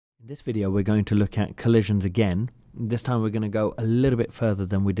this video we're going to look at collisions again. This time we're going to go a little bit further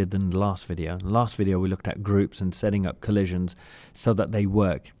than we did in the last video. In the last video we looked at groups and setting up collisions so that they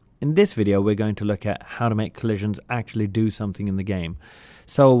work. In this video we're going to look at how to make collisions actually do something in the game.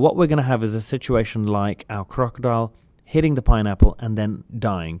 So what we're going to have is a situation like our crocodile hitting the pineapple and then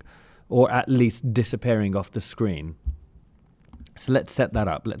dying, or at least disappearing off the screen. So let's set that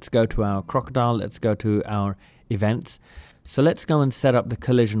up. Let's go to our crocodile, let's go to our events. So let's go and set up the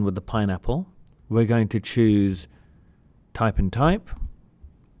collision with the pineapple. We're going to choose type and type.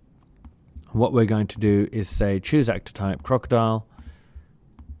 What we're going to do is say choose actor type crocodile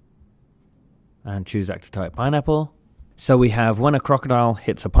and choose actor type pineapple. So we have when a crocodile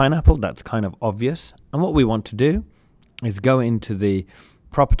hits a pineapple, that's kind of obvious. And what we want to do is go into the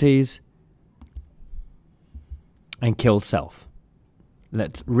properties and kill self.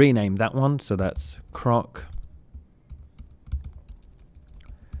 Let's rename that one. So that's croc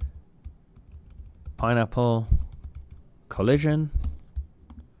pineapple collision,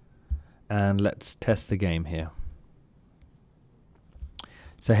 and let's test the game here.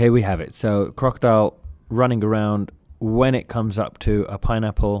 So here we have it. So crocodile running around, when it comes up to a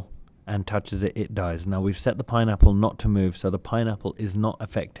pineapple and touches it, it dies. Now we've set the pineapple not to move, so the pineapple is not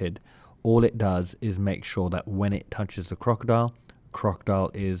affected. All it does is make sure that when it touches the crocodile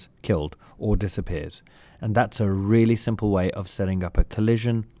is killed or disappears. And that's a really simple way of setting up a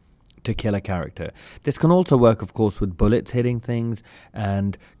collision to kill a character. This can also work, of course, with bullets hitting things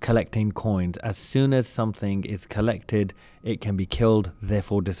and collecting coins. As soon as something is collected, it can be killed,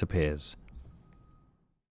 therefore disappears.